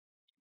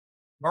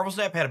Marvel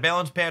Snap had a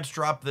balance patch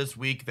drop this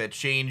week that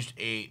changed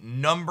a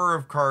number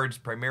of cards,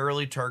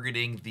 primarily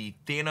targeting the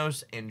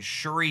Thanos and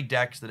Shuri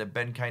decks that have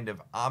been kind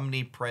of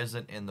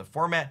omnipresent in the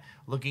format,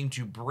 looking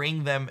to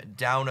bring them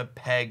down a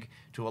peg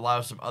to allow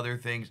some other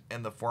things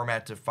in the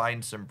format to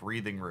find some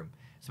breathing room.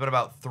 It's been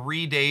about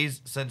 3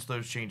 days since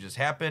those changes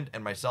happened,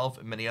 and myself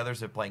and many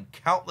others have played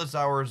countless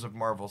hours of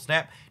Marvel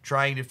Snap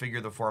trying to figure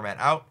the format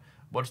out.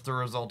 What's the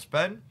results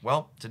been?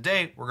 Well,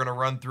 today we're going to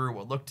run through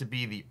what look to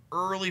be the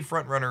early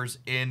frontrunners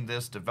in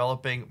this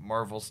developing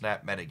Marvel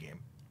Snap metagame.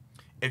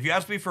 If you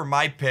ask me for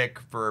my pick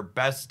for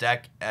best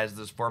deck as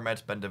this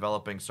format's been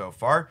developing so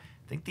far,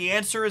 I think the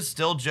answer is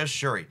still just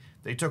Shuri.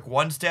 They took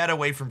one stat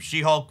away from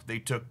She-Hulk, they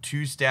took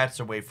two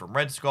stats away from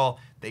Red Skull,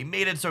 they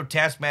made it so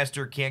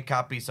Taskmaster can't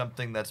copy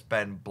something that's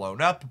been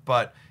blown up,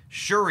 but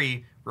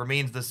Shuri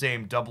remains the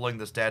same, doubling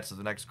the stats of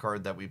the next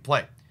card that we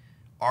play.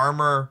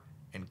 Armor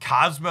and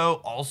Cosmo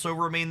also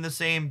remain the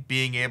same,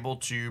 being able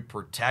to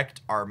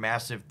protect our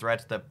massive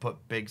threats that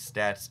put big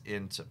stats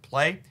into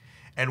play.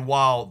 And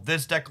while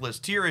this deck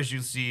list here, as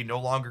you see,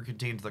 no longer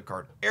contains the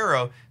card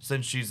Aero,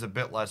 since she's a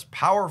bit less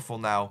powerful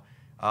now,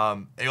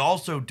 they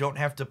also don't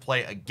have to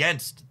play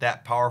against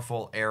that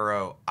powerful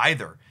Aero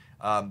either.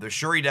 The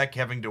Shuri deck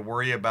having to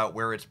worry about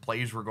where its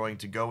plays were going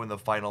to go in the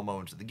final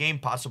moments of the game,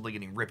 possibly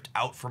getting ripped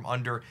out from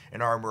under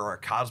an Armor or a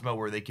Cosmo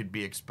where they could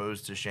be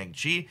exposed to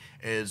Shang-Chi,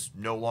 is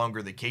no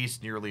longer the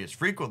case nearly as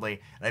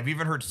frequently. And I've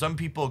even heard some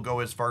people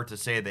go as far to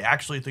say they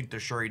actually think the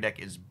Shuri deck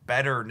is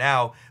better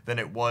now than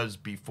it was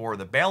before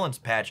the balance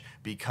patch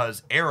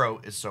because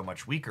Aero is so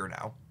much weaker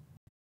now.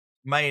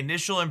 My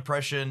initial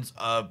impressions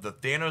of the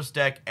Thanos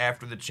deck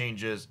after the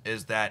changes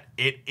is that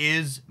it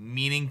is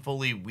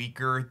meaningfully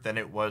weaker than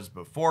it was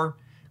before.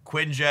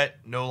 Quinjet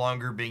no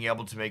longer being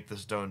able to make the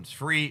stones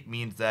free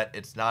means that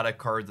it's not a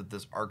card that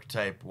this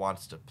archetype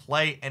wants to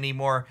play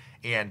anymore,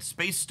 and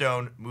Space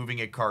Stone moving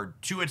a card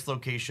to its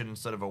location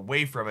instead of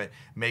away from it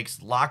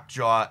makes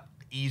Lockjaw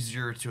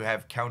easier to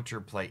have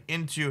counterplay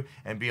into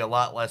and be a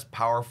lot less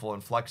powerful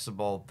and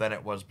flexible than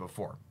it was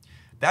before.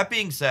 That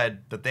being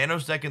said, the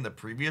Thanos deck in the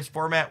previous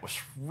format was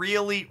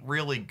really,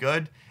 really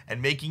good,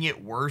 and making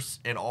it worse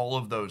in all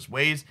of those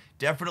ways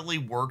definitely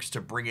works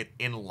to bring it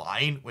in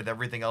line with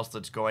everything else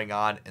that's going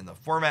on in the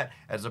format,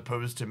 as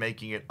opposed to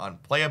making it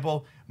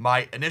unplayable.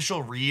 My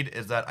initial read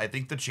is that I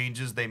think the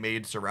changes they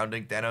made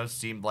surrounding Thanos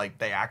seemed like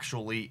they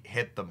actually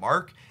hit the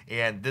mark,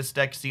 and this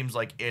deck seems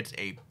like it's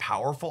a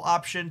powerful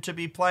option to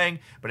be playing,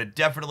 but it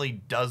definitely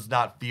does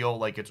not feel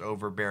like it's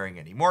overbearing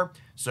anymore.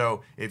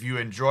 So if you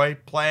enjoy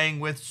playing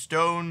with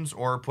stones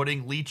or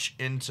putting Leech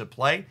into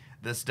play,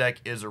 this deck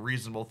is a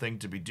reasonable thing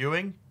to be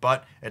doing,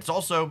 but it's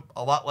also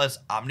a lot less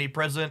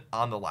omnipresent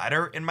on the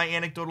ladder in my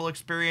anecdotal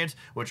experience,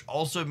 which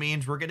also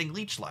means we're getting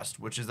Leech less,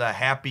 which is a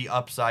happy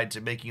upside to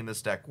making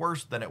this deck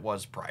worse than it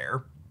was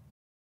prior.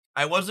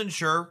 I wasn't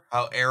sure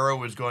how Aero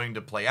was going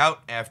to play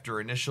out after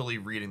initially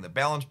reading the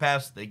balance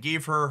pass. They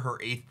gave her her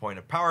 8th point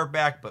of power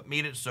back, but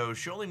made it so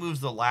she only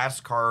moves the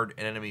last card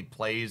an enemy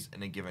plays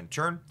in a given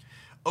turn.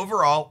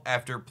 Overall,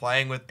 after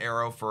playing with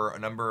Aero for a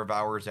number of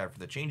hours after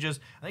the changes,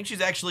 I think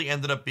she's actually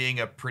ended up being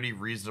a pretty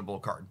reasonable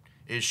card.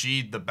 Is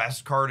she the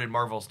best card in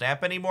Marvel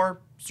Snap anymore?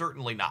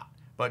 Certainly not.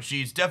 But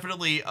she's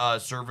definitely a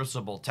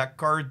serviceable tech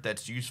card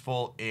that's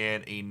useful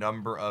in a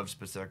number of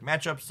specific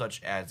matchups,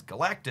 such as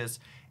Galactus.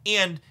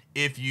 And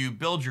if you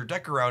build your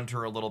deck around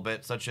her a little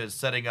bit, such as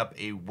setting up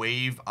a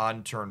wave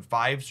on turn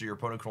 5 so your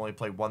opponent can only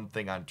play one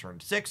thing on turn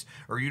 6,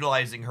 or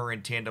utilizing her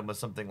in tandem with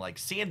something like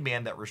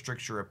Sandman that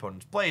restricts your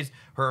opponent's plays,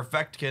 her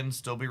effect can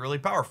still be really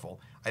powerful.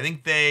 I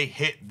think they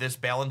hit this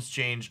balance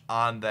change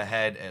on the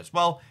head as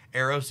well.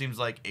 Aero seems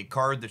like a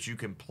card that you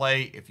can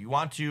play if you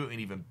want to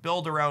and even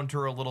build around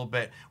her a little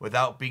bit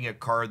without being a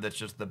card that's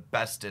just the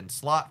best in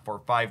slot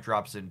for 5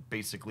 drops in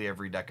basically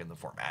every deck in the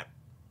format.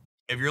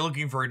 If you're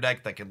looking for a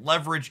deck that can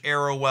leverage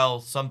Aero well,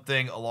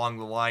 something along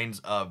the lines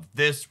of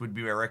this would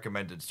be my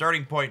recommended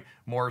starting point.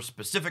 More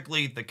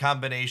specifically, the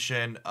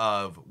combination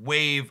of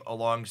Wave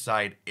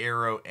alongside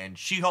Aero and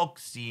She-Hulk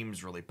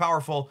seems really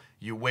powerful.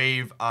 You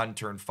Wave on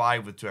turn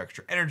 5 with 2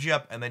 extra energy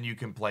up, and then you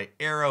can play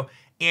Aero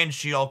and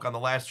She-Hulk on the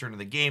last turn of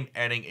the game,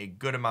 adding a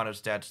good amount of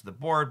stats to the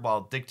board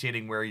while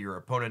dictating where your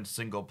opponent's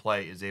single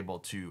play is able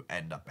to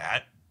end up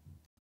at.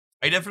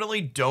 I definitely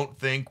don't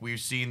think we've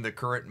seen the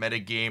current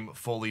metagame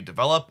fully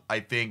develop. I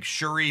think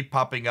Shuri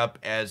popping up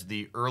as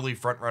the early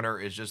frontrunner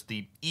is just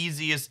the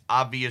easiest,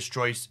 obvious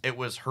choice. It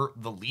was hurt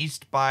the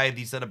least by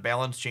the set of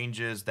balance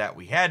changes that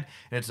we had,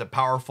 and it's a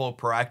powerful,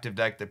 proactive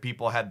deck that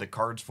people had the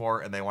cards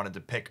for and they wanted to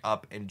pick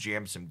up and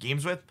jam some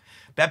games with.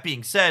 That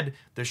being said,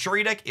 the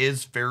Shuri deck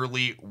is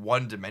fairly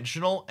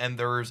one-dimensional, and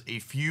there's a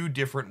few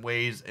different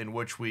ways in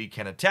which we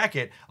can attack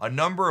it, a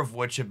number of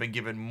which have been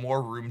given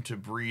more room to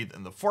breathe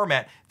in the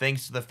format,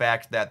 thanks to the fact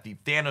that the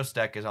Thanos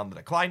deck is on the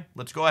decline.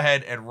 Let's go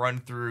ahead and run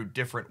through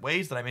different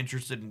ways that I'm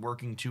interested in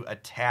working to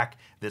attack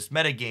this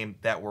metagame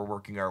that we're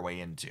working our way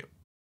into.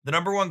 The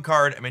number one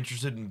card I'm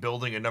interested in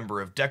building a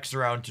number of decks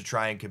around to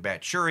try and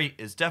combat Shuri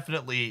is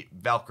definitely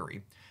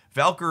Valkyrie.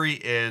 Valkyrie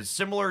is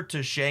similar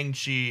to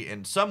Shang-Chi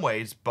in some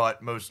ways,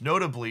 but most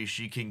notably,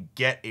 she can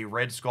get a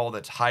Red Skull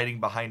that's hiding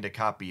behind a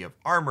copy of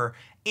armor,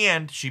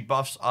 and she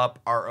buffs up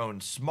our own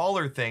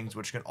smaller things,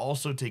 which can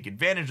also take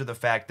advantage of the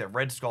fact that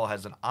Red Skull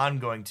has an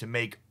ongoing to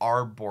make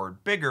our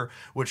board bigger,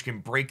 which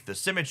can break the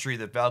symmetry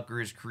that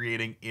Valkyrie is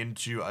creating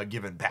into a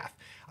given path.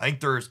 I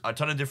think there's a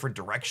ton of different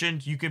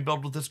directions you can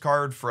build with this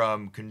card,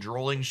 from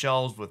controlling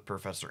shells with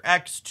Professor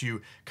X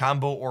to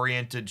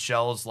combo-oriented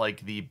shells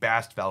like the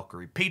Bast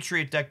Valkyrie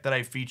Patriot deck that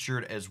I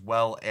featured, as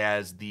well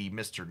as the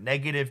Mr.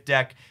 Negative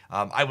deck.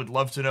 I would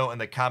love to know in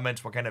the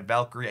comments what kind of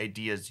Valkyrie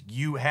ideas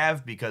you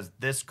have, because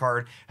this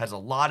card has a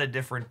lot of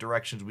different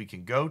directions we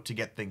can go to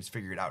get things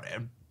figured out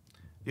in.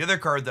 The other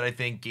card that I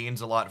think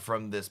gains a lot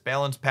from this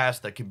balance pass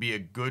that could be a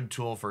good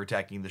tool for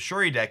attacking the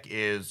Shuri deck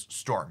is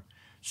Storm.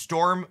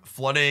 Storm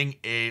flooding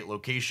a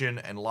location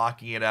and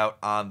locking it out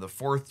on the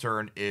 4th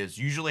turn is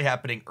usually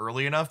happening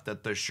early enough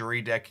that the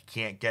Shuri deck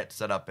can't get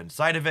set up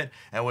inside of it,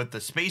 and with the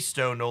Space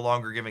Stone no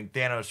longer giving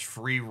Thanos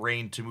free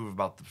reign to move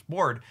about the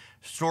board,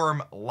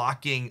 Storm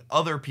locking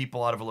other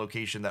people out of a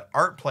location that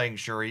aren't playing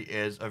Shuri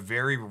is a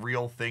very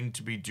real thing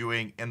to be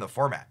doing in the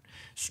format.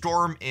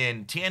 Storm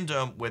in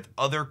tandem with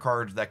other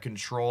cards that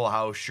control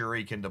how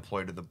Shuri can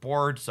deploy to the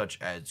board, such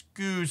as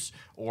Goose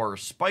or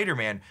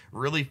Spider-Man,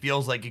 really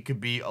feels like it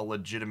could be a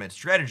legitimate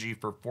strategy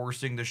for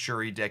forcing the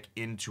Shuri deck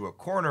into a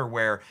corner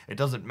where it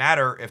doesn't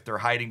matter if they're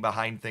hiding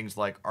behind things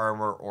like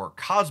armor or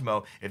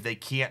Cosmo if they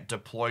can't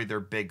deploy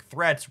their big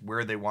threats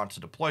where they want to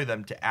deploy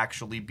them to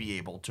actually be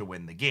able to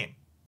win the game.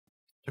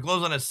 To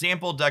close on a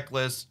sample deck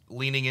list,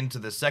 leaning into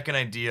the second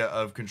idea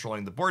of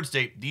controlling the board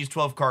state, these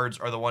 12 cards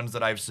are the ones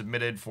that I've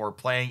submitted for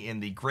playing in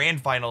the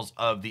grand finals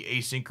of the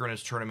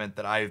asynchronous tournament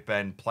that I've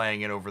been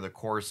playing in over the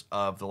course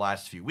of the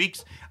last few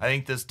weeks. I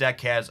think this deck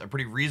has a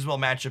pretty reasonable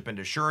matchup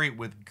into Shuri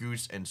with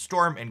Goose and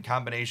Storm in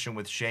combination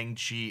with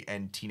Shang-Chi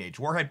and Teenage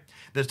Warhead.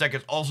 This deck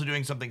is also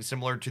doing something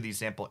similar to the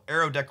sample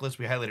Aero deck list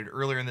we highlighted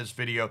earlier in this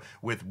video,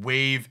 with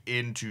Wave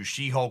into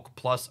She-Hulk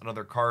plus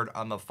another card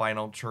on the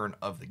final turn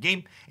of the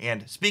game.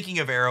 And speaking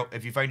of Aero,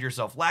 if you find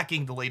yourself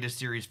lacking the latest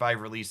Series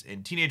 5 release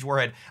in Teenage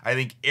Warhead, I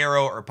think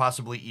Aero or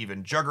possibly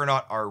even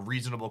Juggernaut are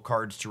reasonable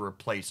cards to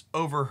replace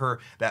over her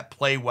that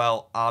play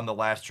well on the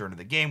last turn of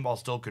the game while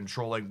still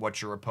controlling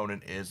what your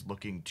opponent is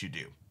looking to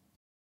do.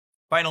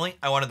 Finally,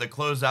 I wanted to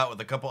close out with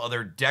a couple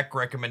other deck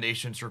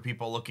recommendations for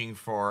people looking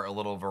for a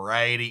little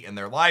variety in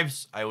their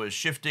lives. I was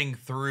shifting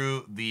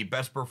through the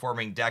best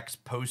performing decks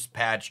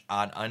post-patch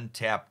on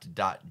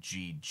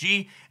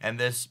untapped.gg, and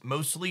this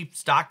mostly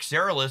stock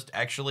Sarah list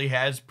actually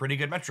has pretty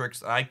good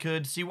metrics. I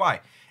could see why.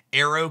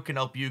 Aero can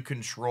help you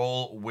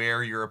control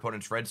where your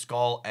opponent's Red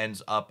Skull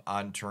ends up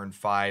on turn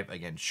 5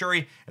 against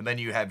Shuri, and then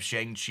you have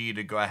Shang-Chi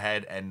to go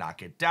ahead and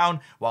knock it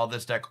down, while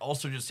this deck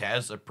also just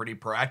has a pretty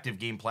proactive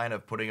game plan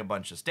of putting a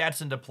bunch of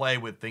stats into play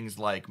with things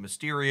like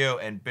Mysterio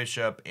and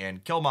Bishop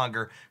and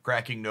Killmonger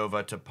cracking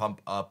Nova to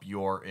pump up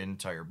your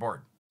entire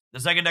board. The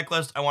second deck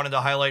list I wanted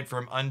to highlight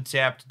from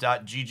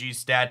untapped.gg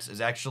stats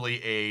is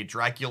actually a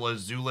Dracula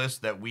Zoo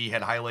list that we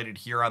had highlighted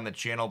here on the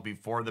channel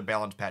before the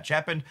balance patch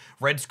happened.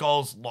 Red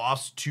Skull's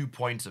lost 2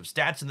 points of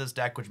stats in this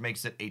deck, which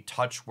makes it a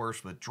touch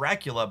worse with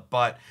Dracula,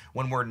 but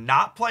when we're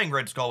not playing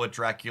Red Skull with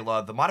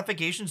Dracula, the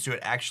modifications to it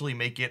actually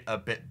make it a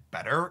bit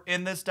better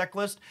in this deck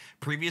list.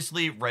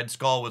 Previously, Red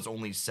Skull was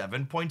only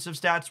 7 points of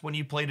stats when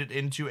you played it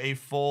into a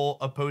full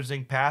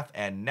opposing path,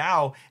 and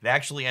now it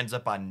actually ends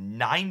up on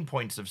 9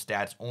 points of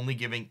stats, only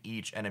giving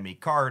each enemy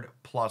card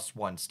plus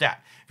 1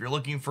 stat. If you're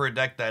looking for a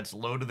deck that's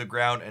low to the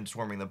ground and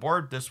swarming the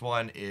board, this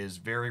one is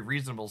very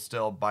reasonable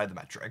still by the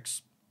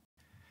metrics.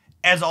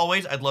 As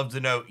always, I'd love to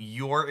know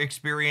your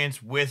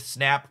experience with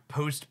Snap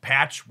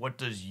post-patch. What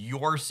does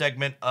your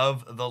segment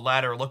of the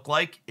ladder look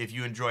like? If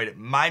you enjoyed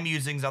my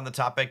musings on the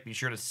topic, be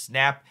sure to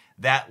snap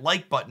that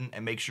like button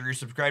and make sure you're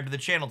subscribed to the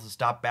channel to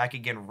stop back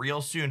again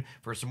real soon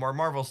for some more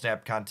Marvel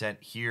Snap content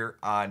here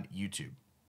on YouTube.